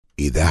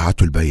إذاعة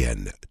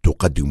البيان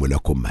تقدم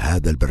لكم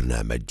هذا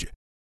البرنامج.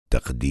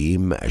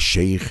 تقديم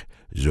الشيخ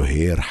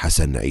زهير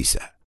حسن عيسى.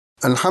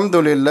 الحمد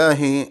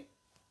لله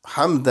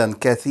حمدا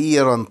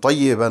كثيرا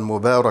طيبا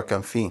مباركا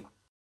فيه،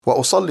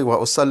 وأصلي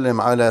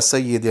وأسلم على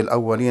سيد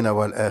الأولين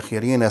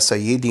والآخرين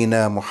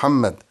سيدنا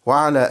محمد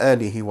وعلى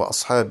آله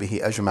وأصحابه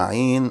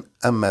أجمعين.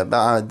 أما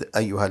بعد،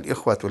 أيها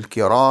الإخوة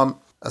الكرام،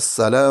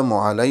 السلام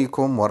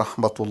عليكم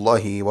ورحمة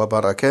الله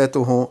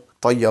وبركاته.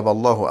 طيب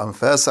الله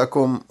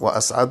أنفاسكم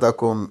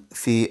وأسعدكم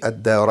في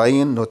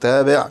الدارين.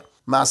 نتابع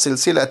مع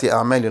سلسلة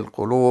أعمال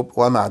القلوب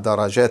ومع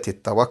درجات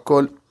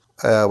التوكل،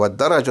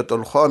 والدرجة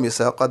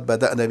الخامسة قد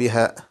بدأنا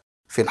بها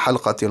في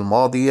الحلقة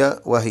الماضية،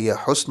 وهي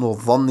حسن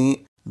الظن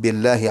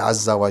بالله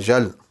عز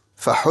وجل.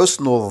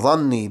 فحسن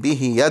الظن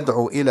به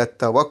يدعو إلى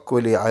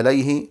التوكل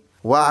عليه،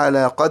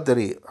 وعلى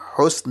قدر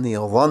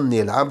حسن ظن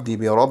العبد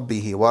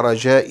بربه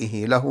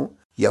ورجائه له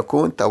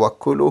يكون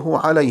توكله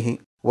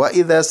عليه.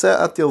 وإذا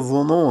ساءت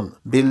الظنون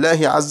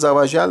بالله عز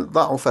وجل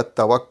ضعف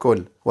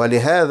التوكل،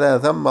 ولهذا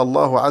ذم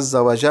الله عز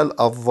وجل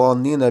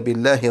الظانين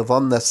بالله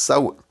ظن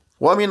السوء.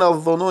 ومن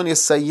الظنون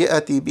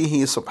السيئة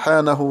به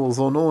سبحانه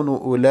ظنون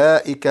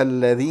أولئك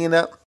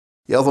الذين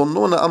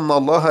يظنون أن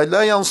الله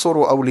لا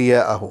ينصر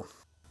أولياءه،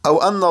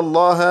 أو أن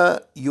الله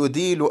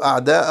يديل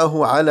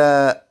أعداءه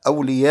على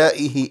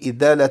أوليائه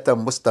إدالة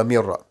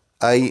مستمرة،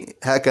 أي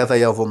هكذا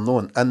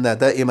يظنون أن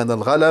دائما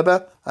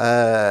الغلبة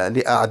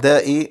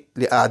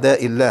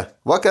لأعداء الله.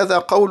 وكذا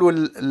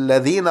قول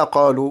الذين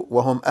قالوا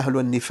وهم أهل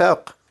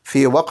النفاق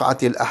في وقعة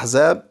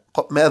الأحزاب،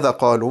 ماذا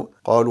قالوا؟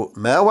 قالوا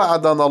ما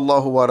وعدنا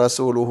الله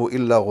ورسوله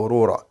إلا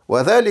غرورا.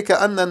 وذلك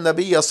أن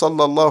النبي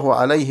صلى الله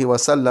عليه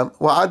وسلم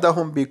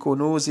وعدهم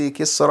بكنوز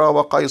كسرى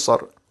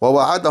وقيصر،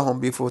 ووعدهم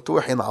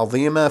بفتوح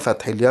عظيمة،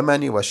 فتح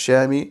اليمن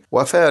والشام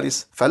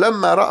وفارس.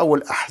 فلما رأوا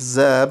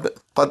الأحزاب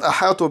قد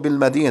أحاطوا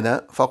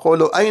بالمدينة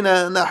فقالوا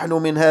أين نحن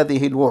من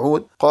هذه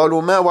الوعود؟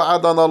 قالوا ما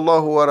وعدنا الله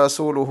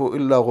ورسوله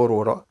إلا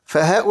غرورا.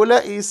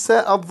 فهؤلاء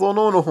ساءت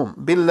ظنونهم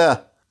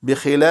بالله،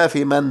 بخلاف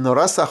من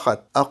رسخت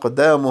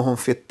أقدامهم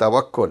في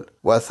التوكل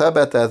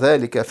وثبت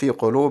ذلك في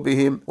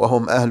قلوبهم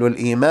وهم أهل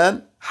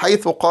الإيمان،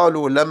 حيث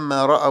قالوا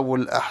لما رأوا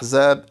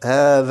الأحزاب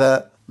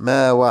هذا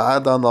ما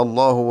وعدنا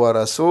الله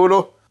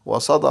ورسوله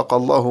وصدق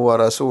الله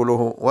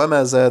ورسوله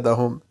وما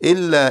زادهم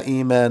إلا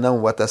إيمانا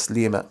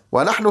وتسليما.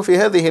 ونحن في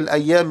هذه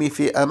الأيام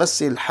في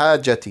أمس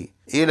الحاجة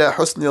إلى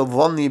حسن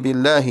الظن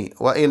بالله،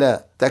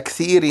 وإلى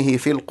تكثيره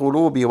في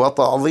القلوب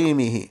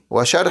وتعظيمه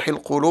وشرح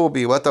القلوب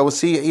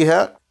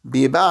وتوسيعها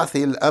ببعث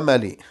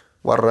الأمل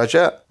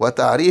والرجاء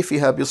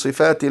وتعريفها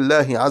بصفات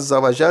الله عز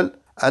وجل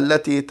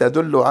التي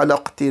تدل على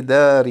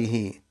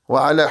اقتداره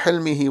وعلى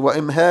حلمه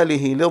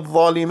وإمهاله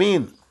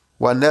للظالمين.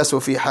 والناس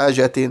في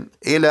حاجة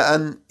إلى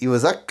أن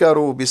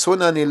يذكروا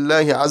بسنن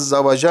الله عز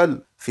وجل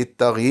في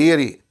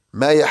التغيير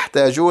ما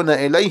يحتاجون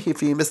إليه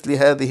في مثل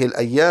هذه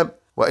الأيام،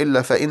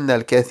 وإلا فإن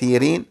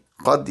الكثيرين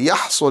قد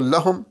يحصل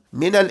لهم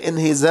من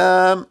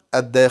الانهزام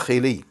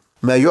الداخلي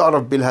ما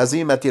يعرف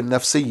بالهزيمة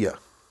النفسية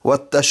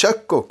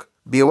والتشكك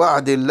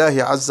بوعد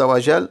الله عز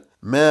وجل،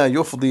 ما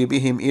يفضي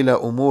بهم إلى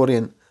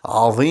أمور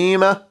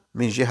عظيمة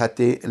من جهة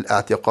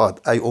الاعتقاد،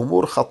 أي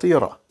أمور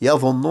خطيرة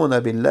يظنون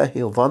بالله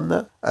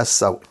ظن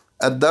السوء.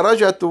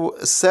 الدرجة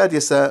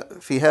السادسة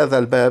في هذا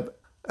الباب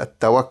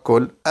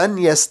التوكل أن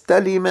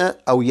يستلم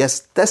أو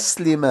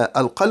يستسلم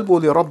القلب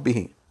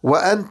لربه،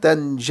 وأن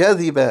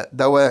تنجذب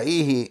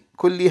دواعيه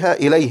كلها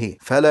إليه،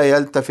 فلا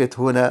يلتفت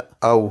هنا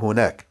أو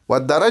هناك.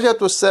 والدرجة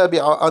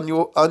السابعة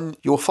أن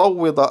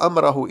يفوض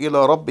أمره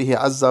إلى ربه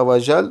عز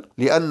وجل،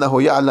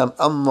 لأنه يعلم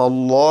أن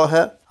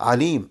الله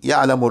عليم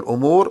يعلم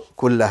الأمور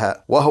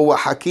كلها، وهو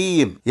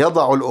حكيم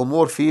يضع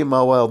الأمور في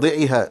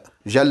مواضعها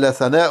جل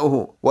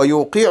ثناؤه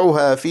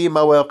ويوقعها في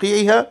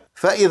مواقعها.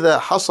 فإذا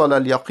حصل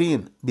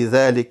اليقين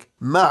بذلك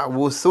مع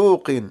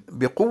وثوق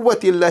بقوة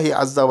الله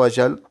عز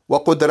وجل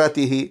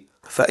وقدرته،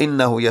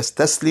 فإنه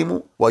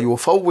يستسلم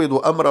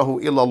ويفوض أمره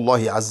إلى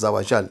الله عز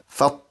وجل.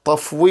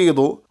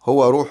 فالتفويض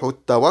هو روح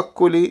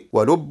التوكل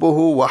ولبه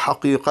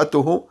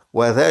وحقيقته،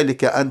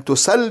 وذلك أن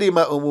تسلم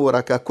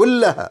أمورك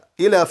كلها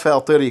إلى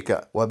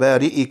فاطرك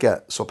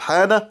وبارئك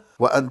سبحانه،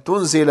 وأن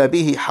تنزل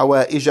به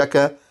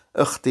حوائجك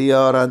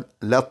اختيارا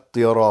لا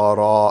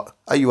اضطرارا.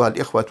 أيها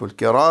الإخوة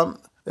الكرام،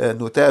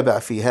 نتابع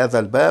في هذا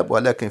الباب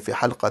ولكن في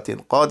حلقة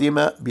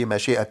قادمة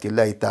بمشيئة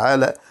الله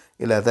تعالى.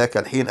 إلى ذاك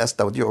الحين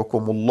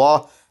أستودعكم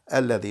الله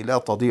الذي لا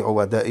تضيع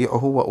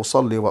ودائعه،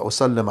 وأصلي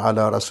وأسلم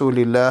على رسول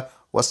الله،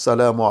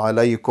 والسلام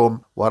عليكم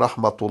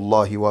ورحمة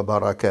الله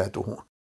وبركاته.